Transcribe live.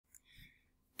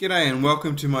G'day and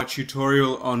welcome to my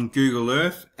tutorial on Google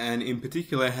Earth, and in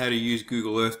particular how to use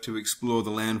Google Earth to explore the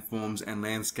landforms and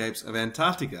landscapes of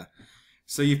Antarctica.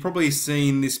 So you've probably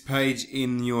seen this page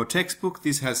in your textbook.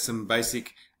 This has some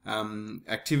basic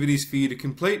activities for you to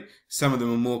complete. Some of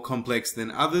them are more complex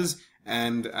than others,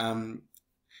 and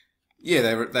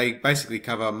they basically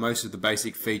cover most of the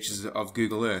basic features of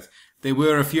Google Earth. There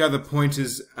were a few other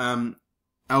pointers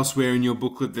elsewhere in your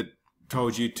booklet that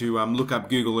told you to look up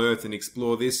Google Earth and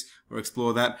explore this or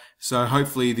explore that. So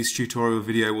hopefully this tutorial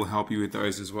video will help you with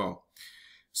those as well.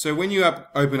 So when you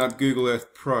open up Google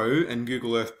Earth Pro, and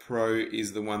Google Earth Pro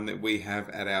is the one that we have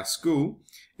at our school,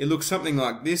 it looks something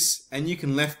like this, and you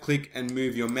can left click and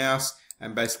move your mouse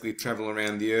and basically travel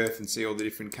around the Earth and see all the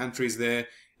different countries there.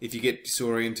 If you get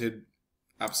disoriented,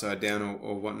 upside down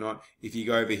or whatnot, if you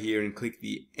go over here and click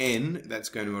the N, that's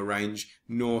going to arrange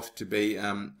north to be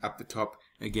up the top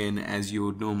again, as you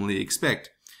would normally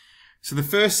expect. So the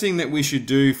first thing that we should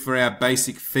do for our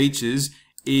basic features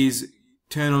is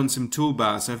turn on some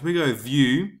toolbars. So if we go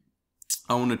View,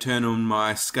 I want to turn on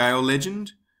my Scale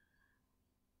Legend.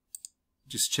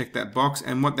 Just check that box,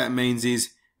 and what that means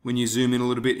is when you zoom in a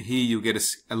little bit here, you'll get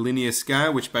a linear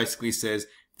scale, which basically says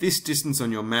this distance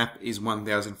on your map is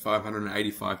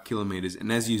 1,585 kilometers,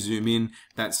 and as you zoom in,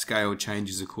 that scale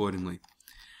changes accordingly.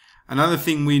 Another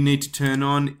thing we need to turn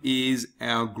on is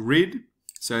our grid.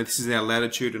 So this is our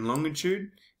latitude and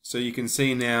longitude. So you can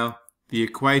see now the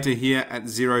equator here at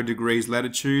 0 degrees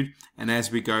latitude, and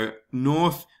as we go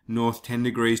north, 10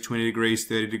 degrees, 20 degrees,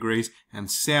 30 degrees,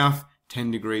 and south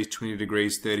 10 degrees, 20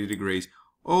 degrees, 30 degrees,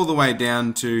 all the way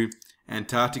down to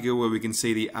Antarctica, where we can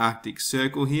see the Arctic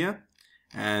Circle here,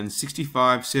 and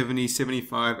 65, 70,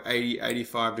 75, 80,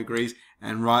 85 degrees,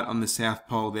 and right on the South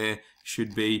Pole there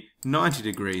should be 90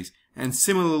 degrees. And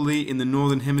similarly in the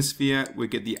Northern Hemisphere we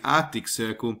get the Arctic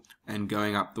Circle and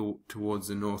going up towards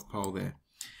the North Pole there.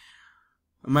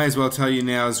 I may as well tell you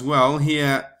now as well,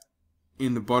 here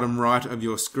in the bottom right of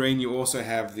your screen you also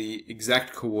have the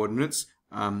exact coordinates,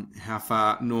 how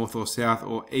far north or south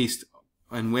or east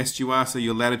and west you are, so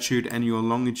your latitude and your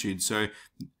longitude. So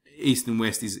east and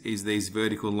west is these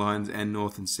vertical lines, and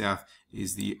north and south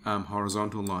is the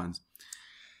horizontal lines.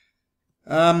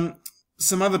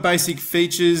 Some other basic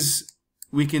features,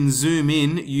 we can zoom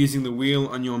in using the wheel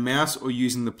on your mouse or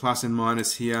using the plus and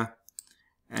minus here,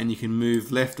 and you can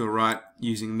move left or right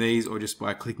using these or just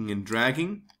by clicking and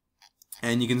dragging,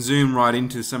 and you can zoom right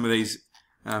into some of these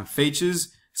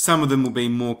features. Some of them will be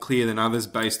more clear than others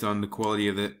based on the quality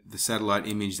of the satellite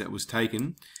image that was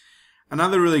taken.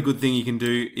 Another really good thing you can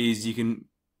do is you can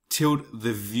tilt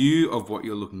the view of what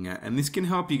you're looking at, and this can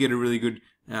help you get a really good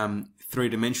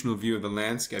three-dimensional view of the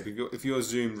landscape. If you're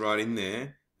zoomed right in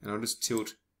there, and I'll just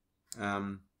tilt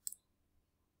my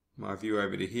view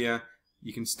over to here,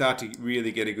 you can start to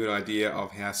really get a good idea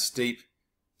of how steep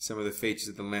some of the features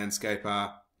of the landscape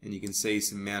are, and you can see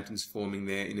some mountains forming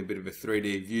there in a bit of a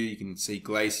 3D view. You can see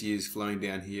glaciers flowing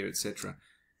down here, etc.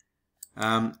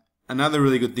 Another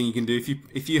really good thing you can do,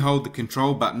 if you hold the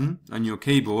control button on your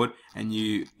keyboard and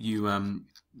you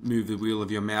move the wheel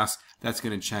of your mouse, that's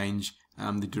going to change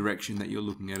the direction that you're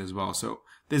looking at as well. So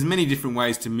there's many different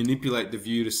ways to manipulate the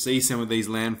view to see some of these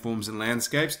landforms and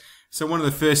landscapes. So one of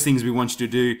the first things we want you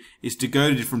to do is to go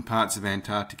to different parts of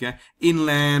Antarctica,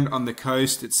 inland, on the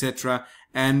coast, etc.,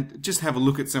 and just have a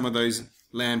look at some of those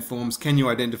landforms. Can you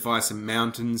identify some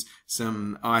mountains,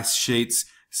 some ice sheets,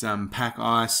 some pack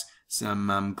ice,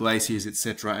 some glaciers,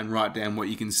 etc., and write down what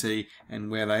you can see and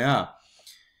where they are.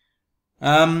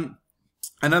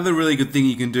 Another really good thing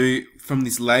you can do from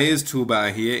this layers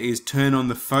toolbar here is turn on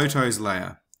the photos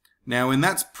layer. Now when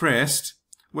that's pressed,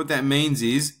 what that means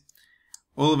is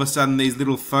all of a sudden these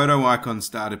little photo icons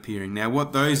start appearing. Now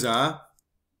what those are,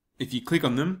 if you click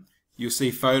on them, you'll see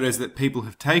photos that people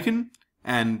have taken,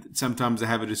 and sometimes they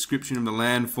have a description of the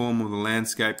landform or the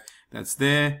landscape that's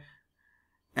there.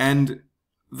 And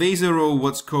these are all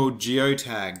what's called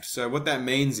geotagged. So what that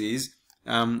means is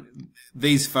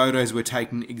these photos were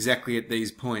taken exactly at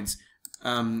these points.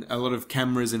 A lot of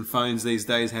cameras and phones these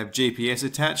days have GPS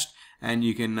attached, and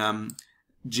you can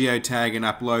geotag and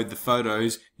upload the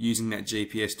photos using that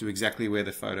GPS to exactly where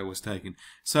the photo was taken.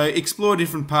 So explore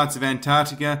different parts of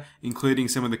Antarctica, including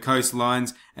some of the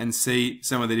coastlines, and see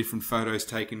some of the different photos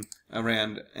taken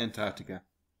around Antarctica.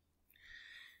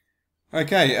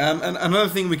 Okay, and another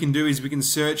thing we can do is we can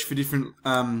search for different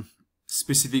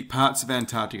specific parts of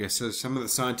Antarctica, so some of the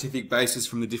scientific bases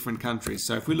from the different countries.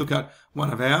 So if we look at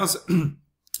one of ours,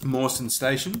 Mawson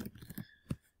Station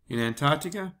in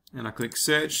Antarctica, and I click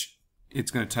search,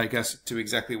 it's going to take us to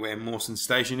exactly where Mawson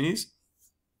Station is.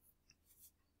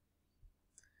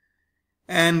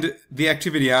 And the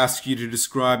activity asks you to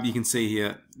describe, you can see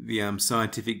here the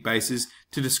scientific basis,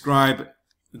 to describe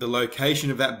the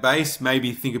location of that base.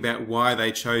 Maybe think about why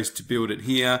they chose to build it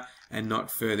here and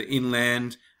not further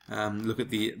inland. Look at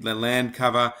the land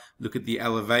cover, look at the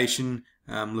elevation,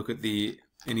 look at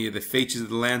any of the features of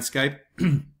the landscape.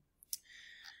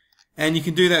 And you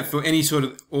can do that for any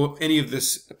of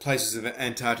the places of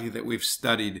Antarctica that we've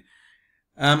studied.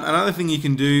 Another thing you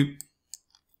can do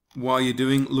while you're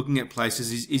looking at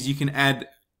places is you can add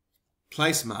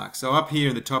place marks. So up here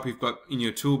in the top, you've got in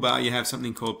your toolbar, you have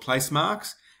something called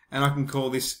Placemarks, and I can call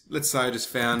this, let's say I just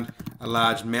found a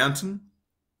large mountain.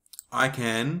 I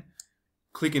can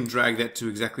click and drag that to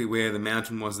exactly where the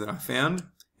mountain was that I found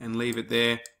and leave it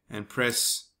there and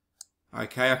press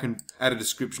OK. I can add a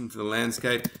description for the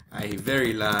landscape, a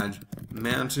very large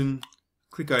mountain,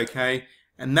 click OK,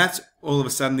 and that's all of a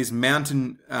sudden this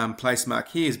mountain place mark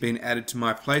here has been added to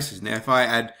my places. Now if I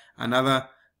add another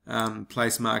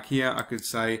place mark here, I could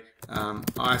say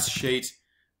ice sheet,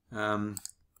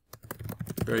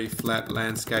 very flat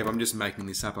landscape. I'm just making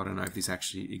this up, I don't know if this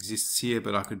actually exists here,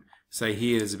 but I could say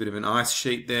here there's a bit of an ice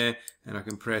sheet there, and I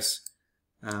can press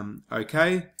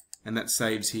OK, and that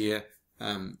saves here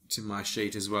to my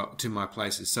sheet as well, to my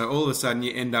places. So all of a sudden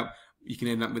you can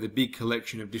end up with a big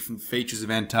collection of different features of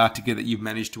Antarctica that you've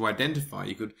managed to identify.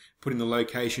 You could put in the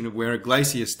location of where a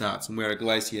glacier starts and where a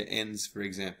glacier ends, for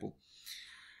example.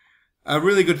 A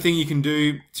really good thing you can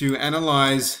do to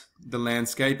analyze the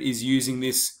landscape is using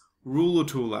this ruler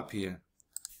tool up here.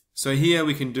 So here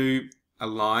we can do a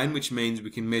line, which means we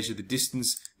can measure the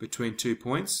distance between 2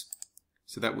 points.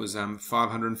 So that was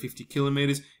 550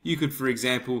 kilometers. You could, for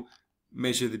example,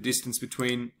 measure the distance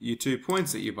between your 2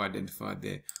 points that you've identified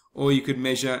there. Or you could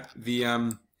measure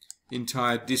the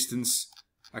entire distance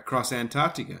across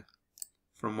Antarctica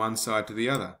from one side to the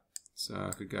other. So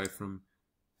I could go from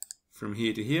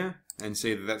here to here and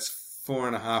see that that's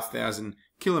 4,500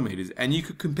 kilometers. And you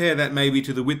could compare that maybe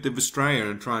to the width of Australia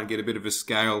and try and get a bit of a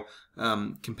scale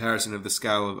comparison of the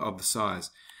scale of the size.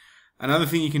 Another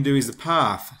thing you can do is the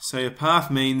path. So your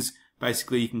path means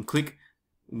basically you can click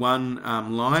one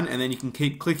line and then you can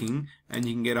keep clicking and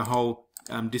you can get a whole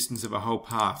distance of a whole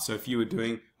path. So if you were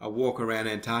doing a walk around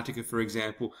Antarctica, for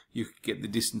example, you could get the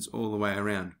distance all the way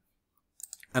around.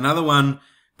 Another one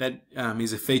that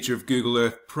is a feature of Google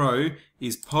Earth Pro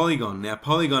is Polygon. Now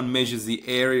Polygon measures the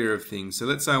area of things. So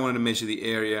let's say I wanted to measure the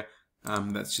area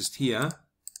that's just here.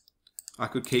 I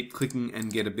could keep clicking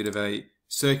and get a bit of a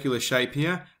circular shape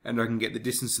here, and I can get the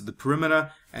distance of the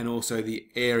perimeter and also the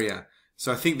area.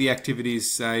 So I think the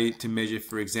activities say to measure,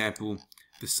 for example,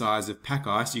 the size of pack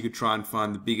ice. You could try and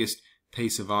find the biggest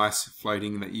piece of ice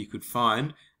floating that you could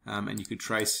find, and you could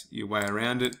trace your way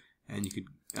around it, and you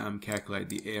could calculate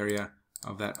the area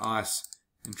of that ice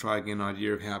and try to get an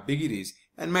idea of how big it is.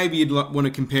 And maybe you'd want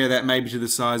to compare that maybe to the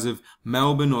size of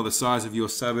Melbourne or the size of your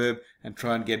suburb and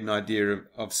try and get an idea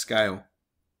of scale.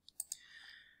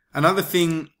 Another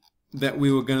thing that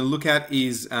we were going to look at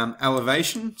is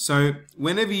elevation. So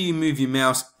whenever you move your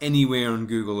mouse anywhere on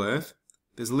Google Earth,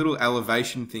 there's a little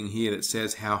elevation thing here that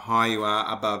says how high you are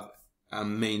above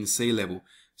mean sea level.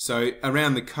 So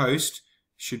around the coast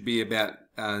should be about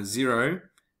 0.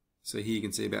 So here you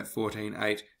can see about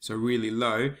 14.8, so really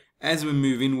low. As we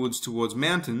move inwards towards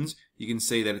mountains, you can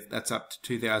see that that's up to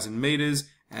 2,000 meters,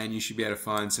 and you should be able to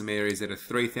find some areas that are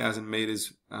 3,000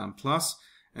 meters plus.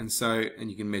 And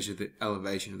you can measure the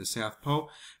elevation of the South Pole.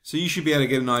 So you should be able to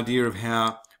get an idea of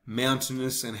how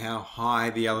mountainous and how high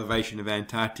the elevation of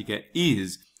Antarctica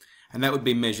is. And that would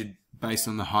be measured based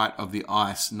on the height of the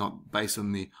ice, not based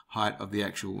on the height of the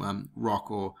actual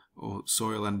rock or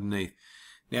soil underneath.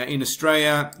 Now in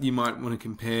Australia, you might want to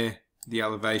compare the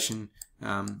elevation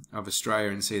of Australia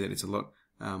and see that it's a lot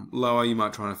lower. You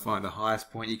might try to find the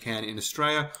highest point you can in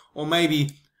Australia, or maybe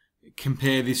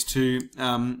compare this to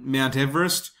Mount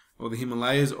Everest or the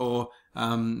Himalayas, or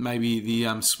maybe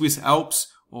the Swiss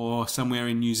Alps or somewhere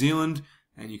in New Zealand,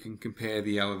 and you can compare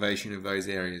the elevation of those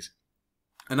areas.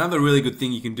 Another really good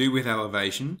thing you can do with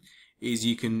elevation is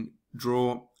you can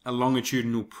draw a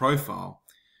longitudinal profile.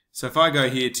 So if I go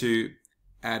here to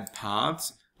add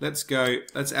paths, let's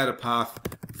add a path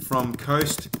from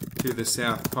coast to the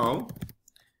South Pole,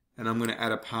 and I'm going to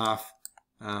add a path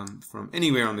from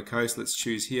anywhere on the coast, let's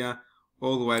choose here,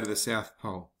 all the way to the South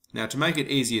Pole. Now to make it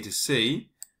easier to see,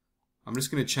 I'm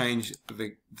just going to change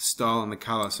the style and the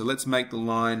color. So let's make the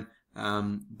line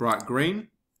bright green,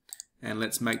 and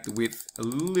let's make the width a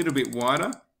little bit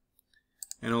wider,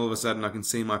 and all of a sudden I can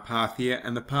see my path here,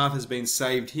 and the path has been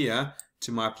saved here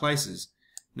to my places.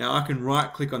 Now I can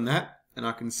right click on that and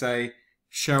I can say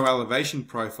show elevation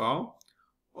profile.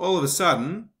 All of a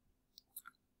sudden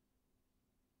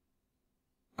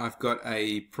I've got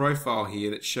a profile here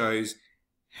that shows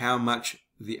how much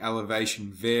the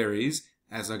elevation varies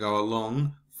as I go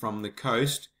along from the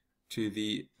coast to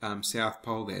the South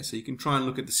Pole there. So you can try and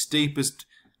look at the steepest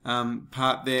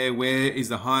part there. Where is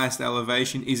the highest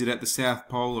elevation? Is it at the South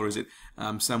Pole, or is it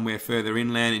somewhere further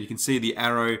inland? And you can see the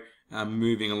arrow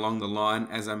moving along the line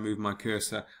as I move my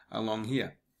cursor along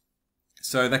here.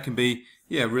 So that can be,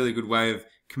 yeah, a really good way of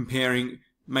comparing.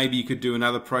 Maybe you could do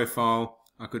another profile.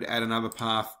 I could add another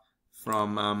path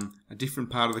from a different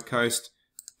part of the coast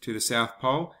to the South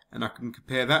Pole, and I can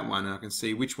compare that one, and I can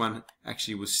see which one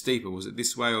actually was steeper. Was it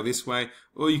this way or this way?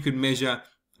 Or you could measure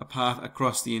a path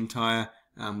across the entire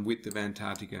width of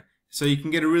Antarctica. So you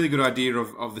can get a really good idea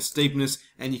of the steepness,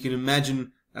 and you can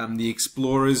imagine the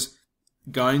explorers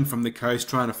going from the coast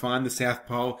trying to find the South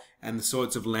Pole and the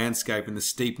sorts of landscape and the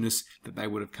steepness that they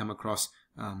would have come across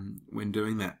when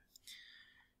doing that.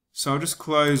 So I'll just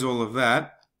close all of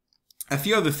that. A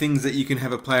few other things that you can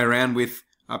have a play around with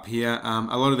up here.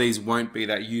 A lot of these won't be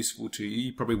that useful to you.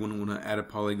 You probably wouldn't want to add a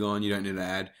polygon. You don't need to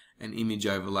add an image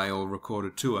overlay or record a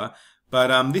tour.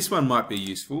 But this one might be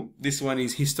useful. This one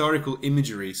is historical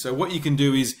imagery. So what you can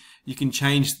do is you can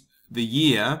change the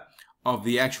year of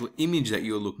the actual image that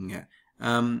you're looking at.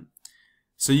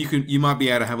 So you might be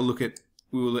able to have a look at,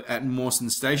 we were at Mawson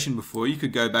Station before. You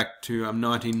could go back to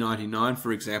 1999,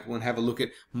 for example, and have a look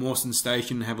at Mawson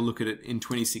Station and have a look at it in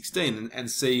 2016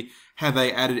 and see have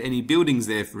they added any buildings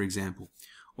there, for example.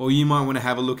 Or you might want to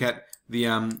have a look at the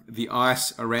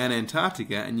ice around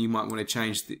Antarctica, and you might want to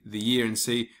change the year and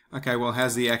see, okay, well,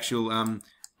 has the actual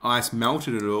ice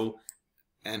melted at all,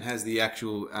 and has the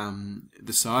actual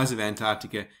the size of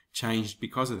Antarctica changed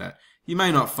because of that? You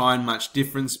may not find much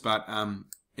difference, but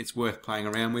it's worth playing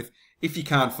around with. If you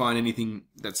can't find anything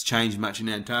that's changed much in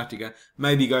Antarctica,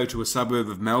 maybe go to a suburb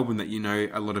of Melbourne that you know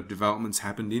a lot of developments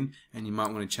happened in, and you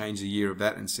might want to change the year of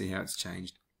that and see how it's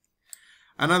changed.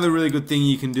 Another really good thing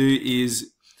you can do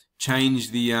is change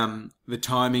the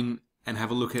timing and have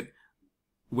a look at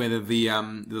whether the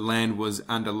land was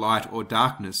under light or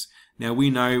darkness. Now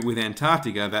we know with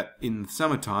Antarctica that in the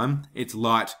summertime it's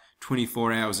light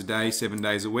 24 hours a day, 7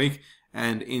 days a week,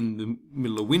 and in the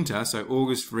middle of winter, so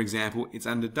August for example, it's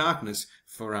under darkness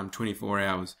for 24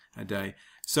 hours a day.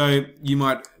 So you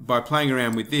might, by playing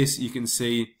around with this, you can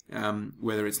see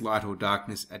whether it's light or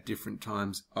darkness at different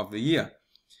times of the year.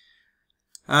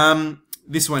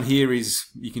 This one here is,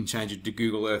 you can change it to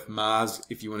Google Earth Mars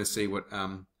if you want to see what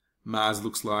Mars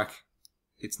looks like.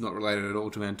 It's not related at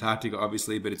all to Antarctica,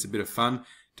 obviously, but it's a bit of fun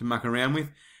to muck around with.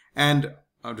 And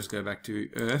I'll just go back to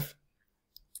Earth.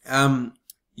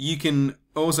 You can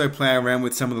also play around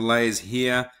with some of the layers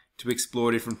here to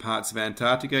explore different parts of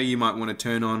Antarctica. You might want to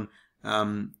turn on,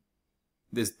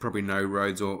 there's probably no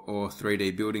roads or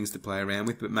 3D buildings to play around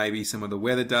with, but maybe some of the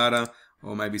weather data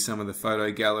or maybe some of the photo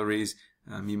galleries.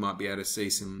 You might be able to see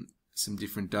some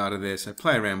different data there, so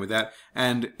play around with that.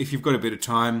 And if you've got a bit of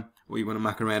time or you want to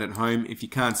muck around at home, if you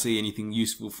can't see anything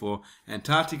useful for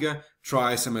Antarctica,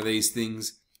 try some of these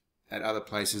things at other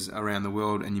places around the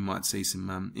world and you might see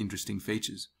some interesting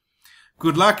features.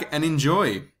 Good luck and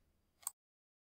enjoy!